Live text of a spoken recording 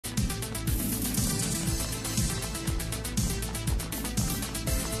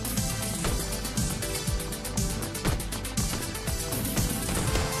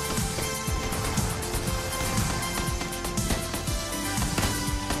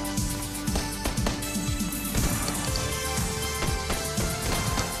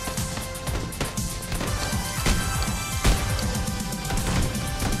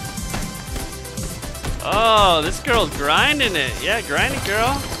Oh, this girl's grinding it. Yeah, grinding,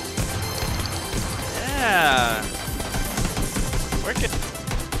 girl. Yeah. Work it.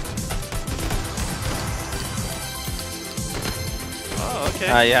 Oh,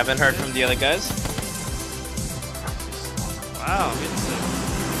 okay. You haven't heard from the other guys? Wow, getting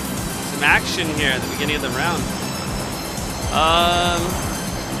some action here at the beginning of the round.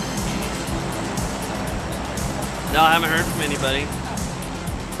 No, I haven't heard from anybody.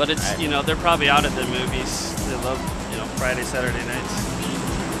 But it's, you know, they're probably out at the movies. They love, you know, Friday, Saturday nights.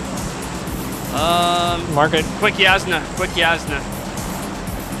 Market. Quick Yasna. Quick Yasna.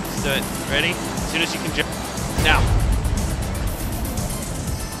 Let's do it. Ready? As soon as you can jump. Now.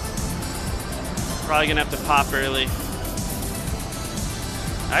 Probably gonna have to pop early.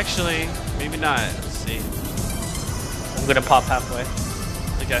 Actually, maybe not. Let's see. I'm gonna pop halfway.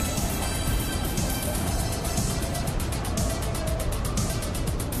 Okay.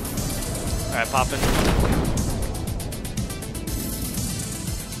 Alright, popping.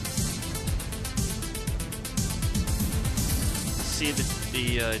 See the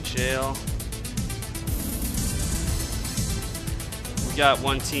jail. We got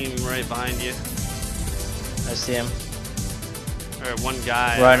one team right behind you. I see him. Or one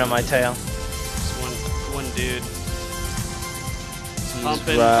guy. Right on my tail. Just one dude. He's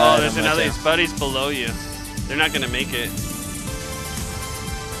Pumping. right Oh, there's on my another. tail. His buddy's below you. They're not gonna make it.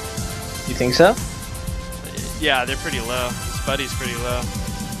 You think so? Yeah, they're pretty low. His buddy's pretty low.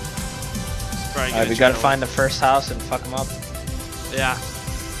 He's probably Alright, we gotta find the first house and fuck him up. Yeah.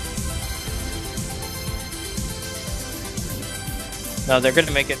 No, they're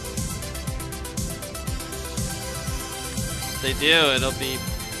gonna make it. If they do, it'll be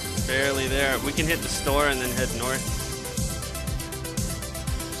barely there. We can hit the store and then head north.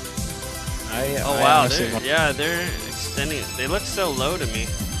 Oh wow, they're extending. They look so low to me.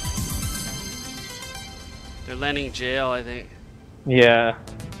 They're landing jail, I think. Yeah.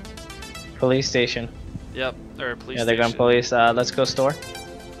 Police station. Yep, or police Yeah, they're station. going police. Let's go store.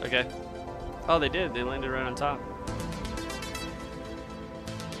 Okay. Oh, they did. They landed right on top.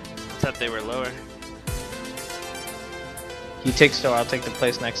 I thought they were lower. You take store, I'll take the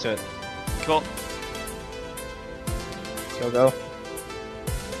place next to it. Cool. Go.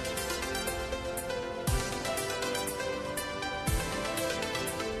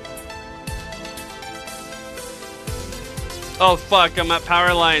 Oh fuck, I'm at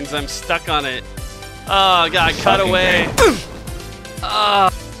power lines. I'm stuck on it. Oh god, cut away. Oh.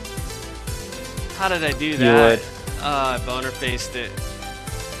 How did I do that? You would. Oh, I boner faced it.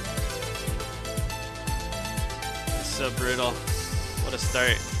 It's so brutal. What a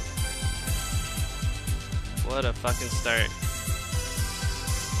start. What a fucking start.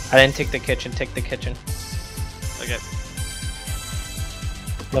 I didn't take the kitchen, take the kitchen. Okay.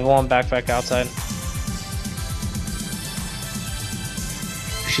 Level 1 backpack outside.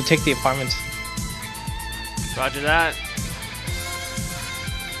 We should take the apartments. Roger that.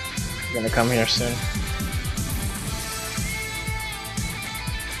 We're gonna come here soon.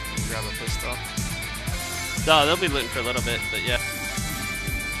 Grab a pistol. No, they'll be looting for a little bit, but yeah.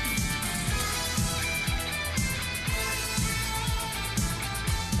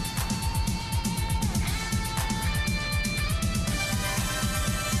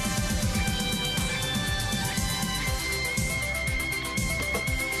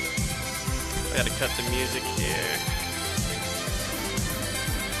 I gotta cut the music here.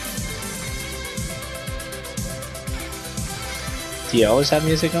 Do you always have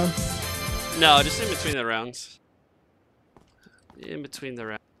music on? No, just in between the rounds. In between the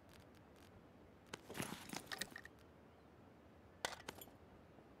rounds.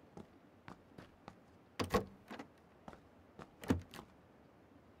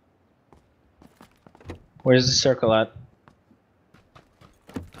 Where's the circle at?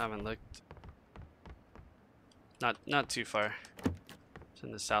 I haven't looked. Not too far. It's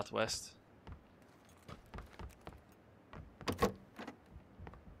in the southwest.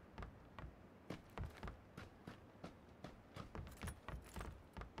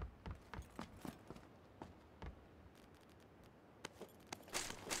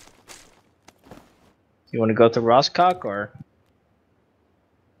 You want to go to Roscock or?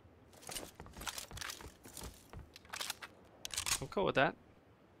 I'm cool with that.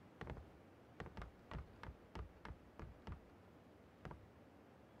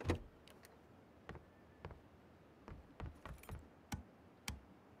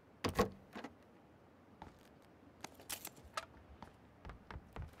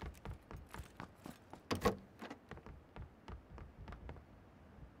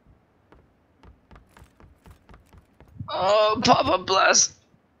 Oh, Papa bless.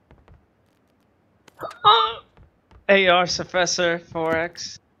 AR Suppressor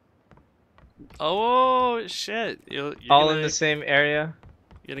 4X. Oh shit! You're All gonna, in the same area.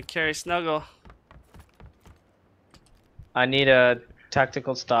 You're gonna carry Snuggle. I need a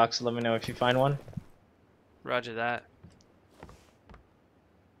tactical stock, so let me know if you find one. Roger that.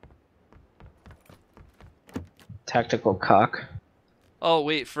 Tactical cock. Oh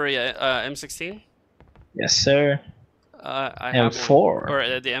wait, for M16. Yes, sir. I have M4. one.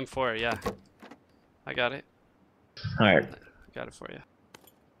 Or the M4. Yeah, I got it. All right. I got it for you.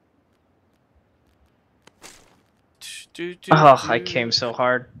 I came so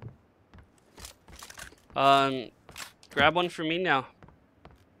hard. Grab one for me now.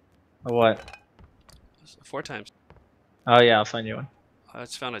 What? 4 times. Oh yeah, I'll find you one. I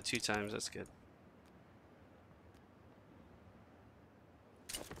just found it 2 times. That's good.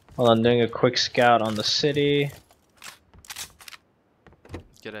 Well, I'm doing a quick scout on the city.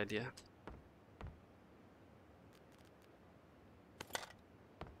 Good idea.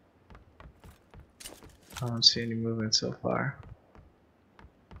 I don't see any movement so far.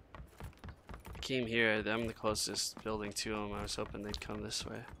 I came here. I'm the closest building to them. I was hoping they'd come this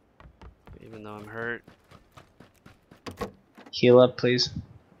way, even though I'm hurt. Heal up, please.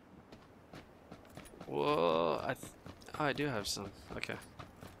 Whoa! Oh, I do have some. Okay.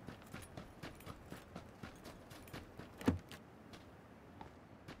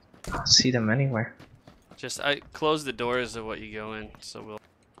 I don't see them anywhere. Just I close the doors of what you go in, so we'll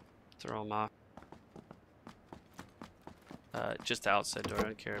throw them off. Just the outside door. I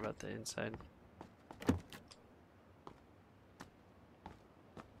don't care about the inside.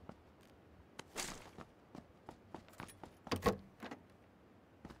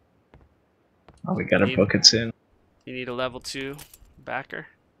 Oh, we gotta book it soon. You need a level 2 backer.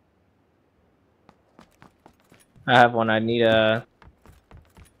 I have one. I need a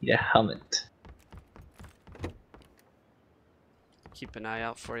helmet. Keep an eye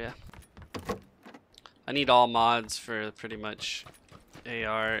out for you. I need all mods for pretty much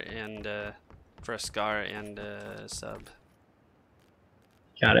AR and for a SCAR and sub.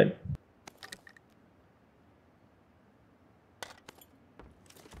 Got it.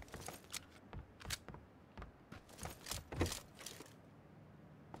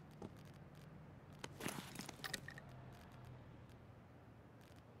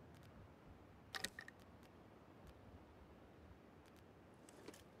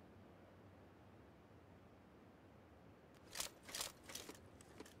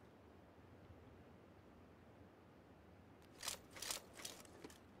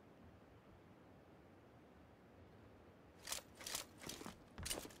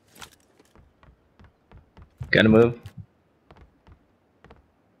 Gotta move.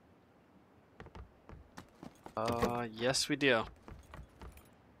 Yes we do.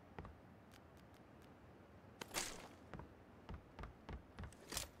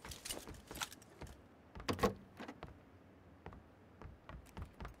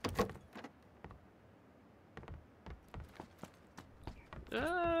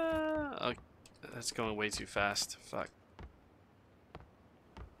 Oh, that's going way too fast. Fuck.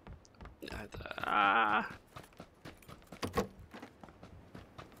 Ah.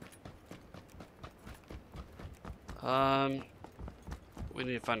 We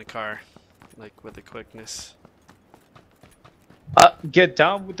need to find a car, like with the quickness. Get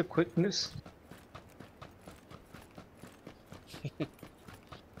down with the quickness. I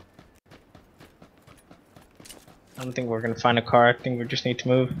don't think we're gonna find a car. I think we just need to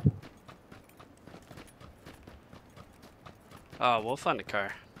move. Oh, we'll find a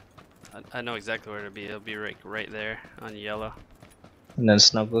car. I know exactly where it'll be. It'll be right there on yellow. And then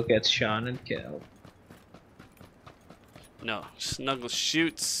Snuggle gets shot and killed. No, Snuggle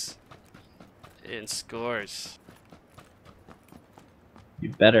shoots and scores. You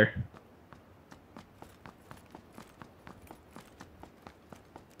better.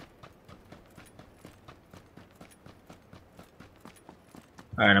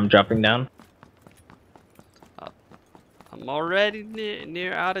 Alright, I'm dropping down. I'm already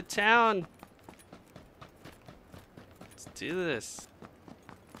near out of town. Let's do this.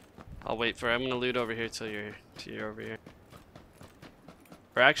 I'll wait for. I'm gonna loot over here till you're over here.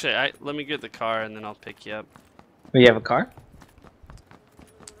 Or actually, let me get the car and then I'll pick you up. Oh, you have a car?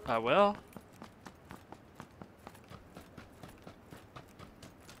 I will.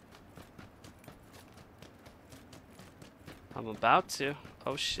 I'm about to.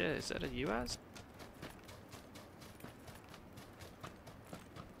 Oh shit, is that a US?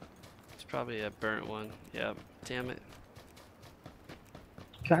 It's probably a burnt one. Yep, damn it.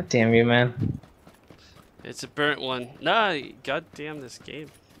 God damn you, man. It's a burnt one. Nah, god damn this game.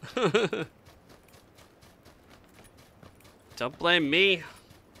 Don't blame me.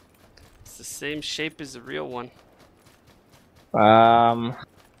 It's the same shape as the real one. Where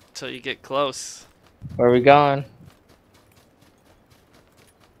Until you get close. are we going?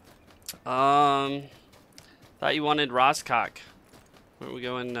 Thought you wanted Roscock. Where we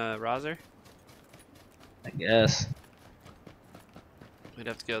going, Roser? I guess. We'd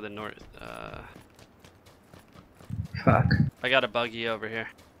have to go to the north. Fuck. I got a buggy over here.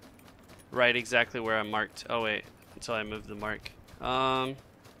 Right exactly where I marked. Oh wait, until I move the mark.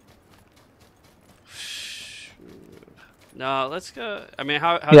 No, let's go. I mean,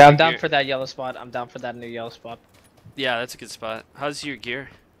 how's Yeah, I'm your down gear? for that yellow spot. I'm down for that new yellow spot. Yeah, that's a good spot. How's your gear?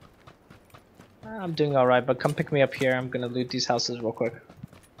 I'm doing alright, but come pick me up here. I'm gonna loot these houses real quick.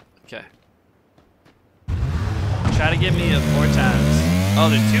 Okay. Try to get me a 4 times. Oh,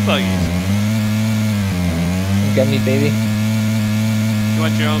 there's 2 buggies. Get me, baby. You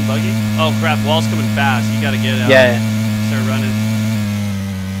want your own buggy? Oh crap, wall's coming fast. You gotta get out. Yeah. Start running.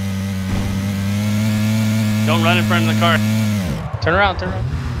 Don't run in front of the car. Turn around, turn around.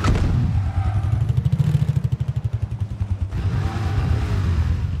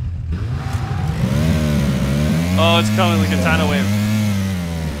 Oh, it's coming like a tidal wave.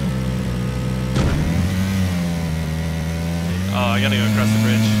 Oh, I gotta go across the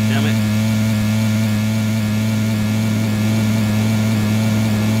bridge. Damn it.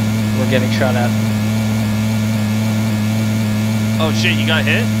 We're getting shot at. Oh shit, you got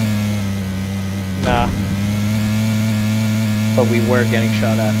hit? Nah. But we were getting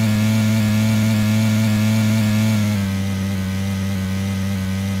shot at.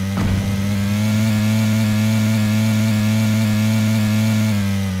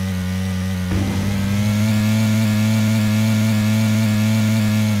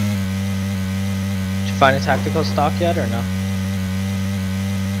 Did you find a tactical stock yet or no?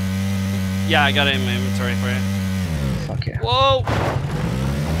 Yeah, I got it in my inventory for you. Fuck yeah. Whoa!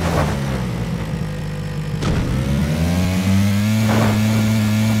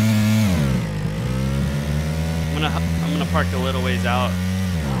 I'm gonna park a little ways out.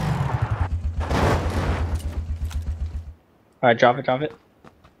 Alright, drop it, drop it.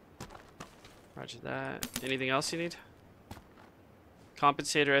 Roger that. Anything else you need?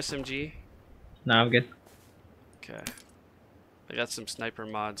 Compensator SMG? No, I'm good. Okay. I got some sniper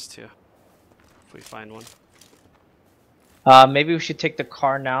mods too. If we find one. Maybe we should take the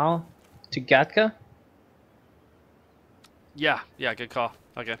car now to Gatka? Yeah, good call.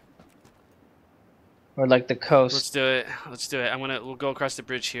 Okay. Or like the coast? Let's do it. Let's do it. We'll go across the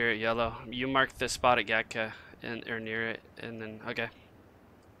bridge here at yellow. You mark the spot at Gatka or near it, and then okay.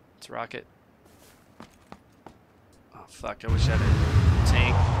 Let's rock it. Oh fuck! I wish I had a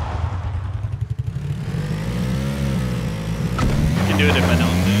tank. I can do it if I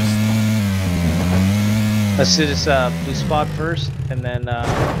don't boost. Let's do this blue spot first, and then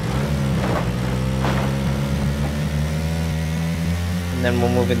we'll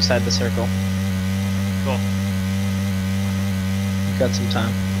move inside the circle. Cool. We've got some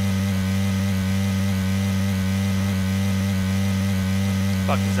time.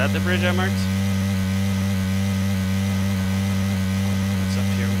 Fuck, is that the bridge I marked? What's up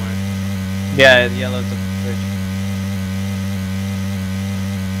here more? Yeah, the yellow's the bridge.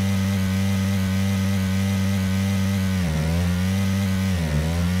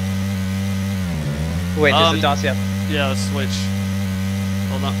 Wait, there's a dossier. Yeah, let's switch.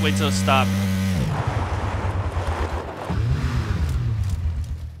 Hold on, wait till it stops.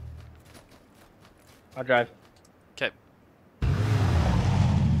 I'll drive. Okay.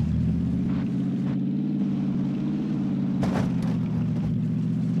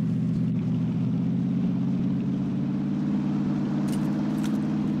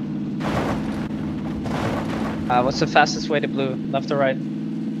 What's the fastest way to blue? Left or right?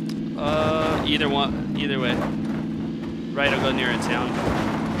 Either one, either way. Right, I'll go near a town.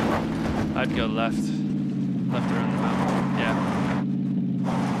 I'd go left. Left around the mountain.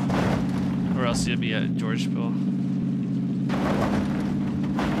 Yeah. Or else you'd be at Georgeville.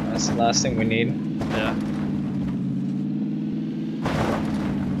 That's the last thing we need. Yeah.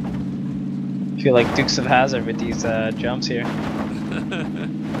 I feel like Dukes of Hazzard with these jumps here. Yep.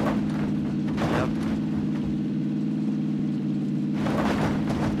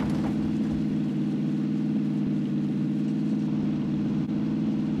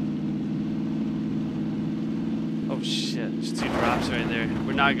 Oh shit, there's 2 drops right there.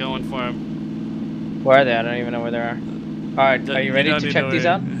 We're not going for them. Where are they? I don't even know where they are. Alright, are you ready to check these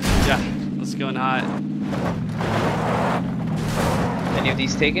out? Yeah, let's go in hot. Any of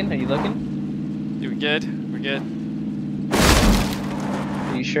these taken? Are you looking? We're good. We're good.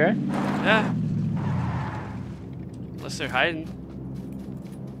 Are you sure? Yeah. Unless they're hiding.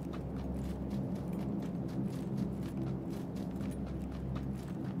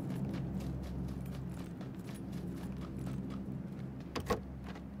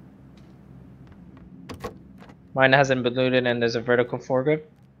 Mine hasn't been looted and there's a vertical foregrip.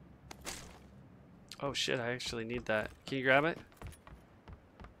 Oh shit, I actually need that. Can you grab it?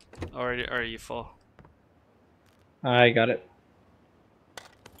 Or are you full? I got it.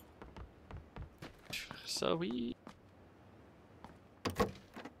 So we...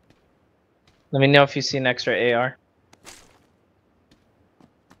 Let me know if you see an extra AR.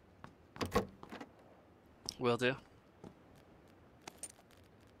 Will do.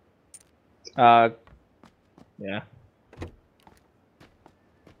 Yeah.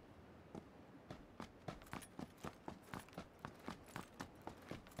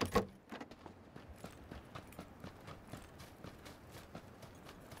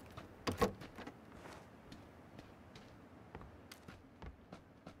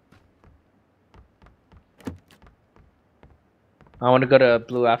 I want to go to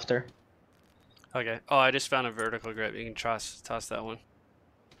blue after. Okay. Oh, I just found a vertical grip. You can toss that one.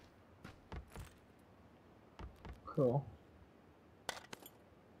 Cool.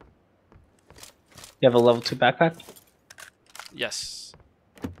 You have a level 2 backpack? Yes.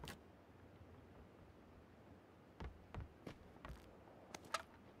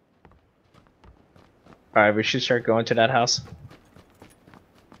 Alright, we should start going to that house.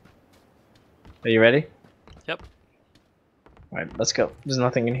 Are you ready? Yep. Alright, let's go. There's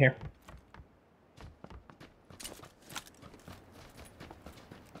nothing in here.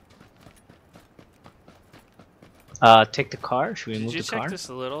 Take the car? Should we move the car? Did you check this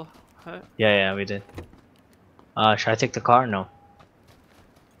a little? Huh? Yeah, we did. Should I take the car? No.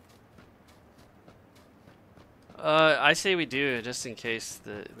 I say we do, just in case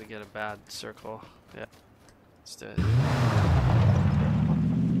that we get a bad circle. Yeah. Let's do it.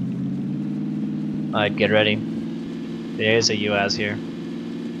 Alright, get ready. There is a UAZ here.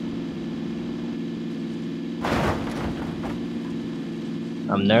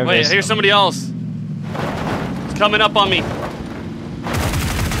 I'm nervous. Wait, here's somebody else. It's coming up on me.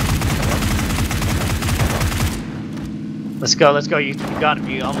 Let's go, let's go. You got him.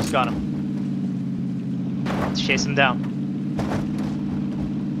 You almost got him. Let's chase him down.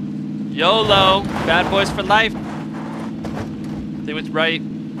 YOLO. Bad boys for life. They went right.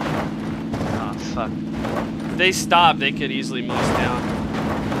 Oh, fuck. If they stop, they could easily mow us down.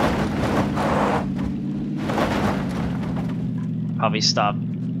 Probably stop.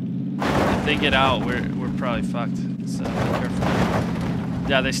 If they get out, we're probably fucked. So be careful.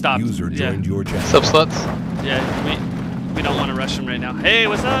 Yeah, they stopped. User joined your channel. Sup, sluts? Yeah, we don't want to rush them right now. Hey,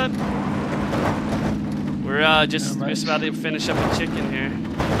 what's up? We're just about to finish up a chicken here.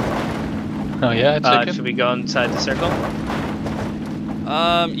 Oh yeah, chicken. Should we go inside the circle?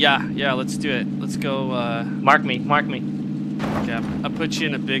 Yeah, let's do it. Let's go. Mark me. Okay, I'll put you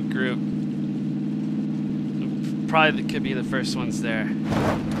in a big group. Probably could be the first ones there.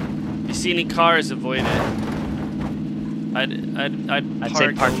 If you see any cars, avoid it. I'd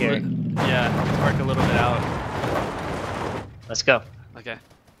say park here. Yeah, park a little bit out. Let's go. Okay.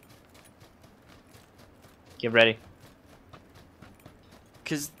 Get ready.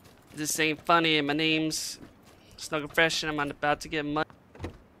 Cause this ain't funny, and my name's Snugglefresh, and I'm about to get money.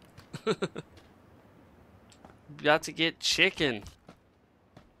 About to get chicken.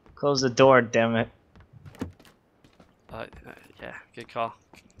 Close the door, damn it. Yeah, good call.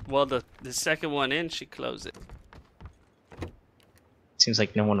 Well, the second one in, she closed it. Seems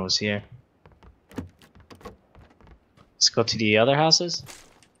like no one was here. Let's go to the other houses.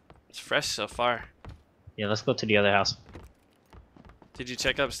 It's fresh so far. Yeah, let's go to the other house. Did you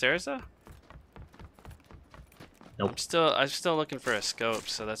check upstairs though? Nope. I'm still looking for a scope,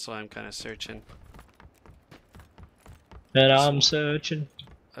 so that's why I'm kind of searching. But I'm searching.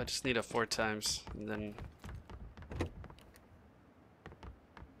 I just need a 4x, and then.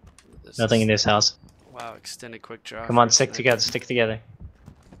 Nothing in this house. Wow, extended quick draw. Come on, stick together.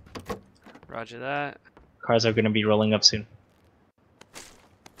 Roger that. Cars are gonna be rolling up soon.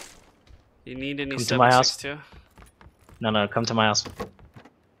 You need any Come to my house. 7.62? No, come to my house.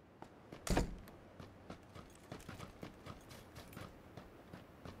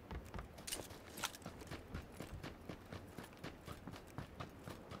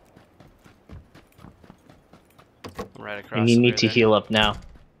 I'm right across. And you need to there. heal up now.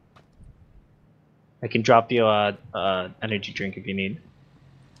 I can drop you a energy drink if you need.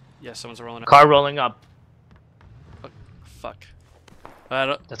 Yeah, someone's rolling up. Car rolling up. Oh, fuck. I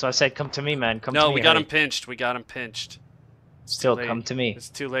don't... That's why I said come to me, man. Come to me. No, we got hurry. him pinched. We got him pinched. It's Still, too late. come to me. It's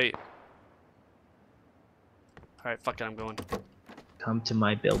too late. Alright, fuck it, I'm going. Come to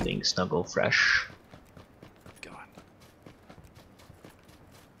my building, Snugglefresh. Go on.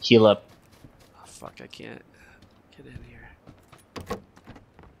 Heal up. Oh fuck, I can't get in here.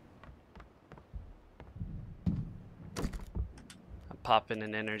 I'm popping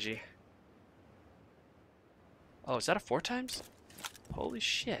in energy. Oh, is that a 4 times? Holy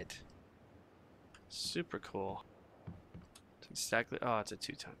shit. Super cool. Exactly. Oh, it's a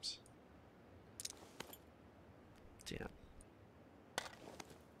 2 times. Damn.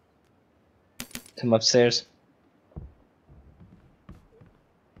 Come upstairs.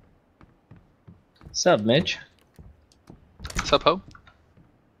 What's up, Mitch? What's up, Ho?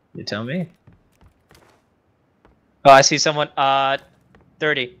 You tell me. Oh, I see someone.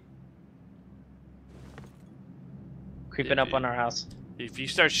 30. Creeping up on our house. If you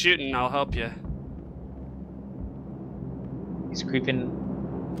start shooting, I'll help you. He's creeping.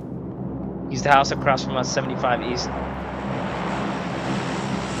 He's the house across from us, 75 east.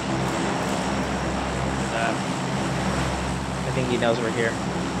 I think he knows we're here.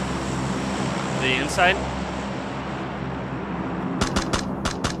 The inside?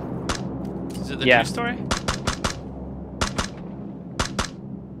 Is it the Yeah. 2-story?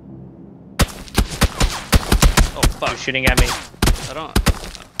 Oh fuck! He's shooting at me.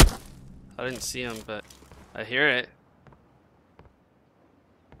 I didn't see him, but I hear it.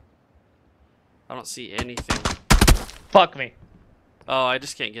 I don't see anything. Fuck me. Oh, I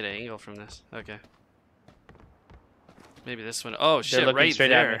just can't get an angle from this. Okay. Maybe this one. Oh shit! looking Right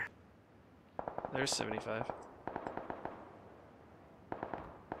straight at me. there. There's 75.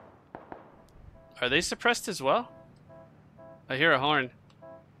 Are they suppressed as well? I hear a horn.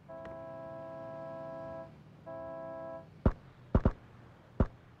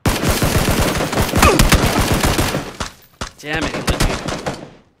 Damn it, he lit me.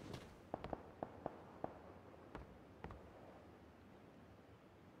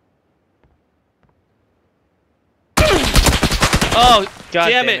 Oh, God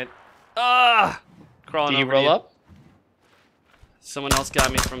damn damn it. Ah! Crawling Did you over roll to you. up? Someone else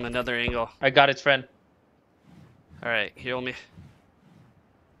got me from another angle. I got its friend. Alright, heal me.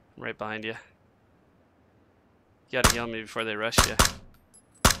 I'm right behind you. You gotta heal me before they rush you.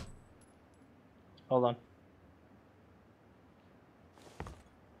 Hold on.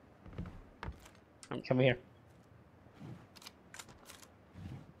 Come here.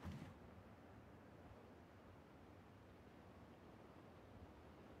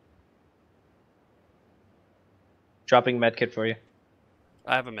 Dropping medkit for you.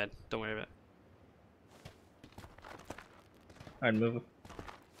 I have a med. Don't worry about it. Alright, move.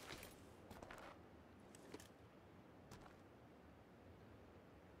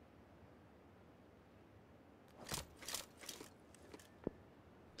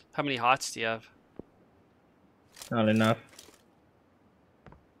 How many hots do you have? Not enough.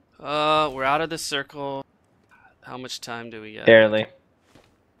 We're out of the circle. How much time do we get? Barely.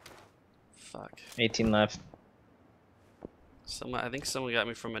 Fuck. 18 left. I think someone got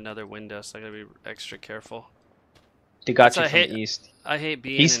me from another window, so I gotta be extra careful. They got That's- you I from hate- east. I hate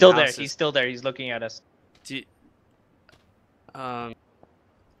being He's in still there. houses. He's still there. He's looking at us. I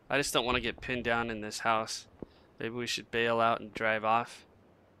just don't want to get pinned down in this house. Maybe we should bail out and drive off.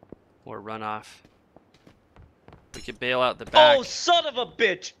 Or run off. We could bail out the back. Oh, son of a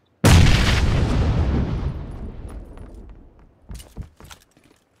bitch!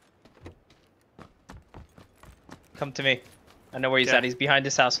 Come to me. I know where he's Okay. at. He's behind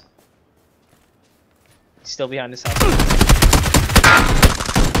this house. He's still behind this house.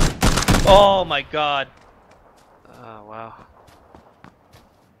 Oh my god. Oh, wow.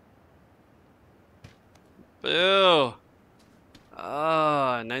 Boo!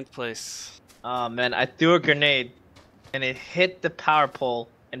 Ah, 9th place. Oh man, I threw a grenade and it hit the power pole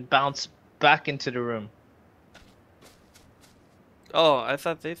and bounced back into the room. Oh, I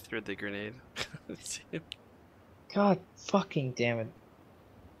thought they threw the grenade. God fucking damn it.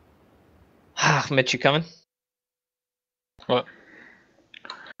 Ah, Mitch, you coming? What?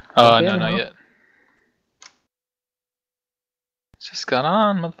 Oh, Okay, no, not no. yet. Just got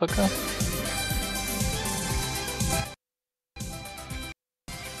on, motherfucker.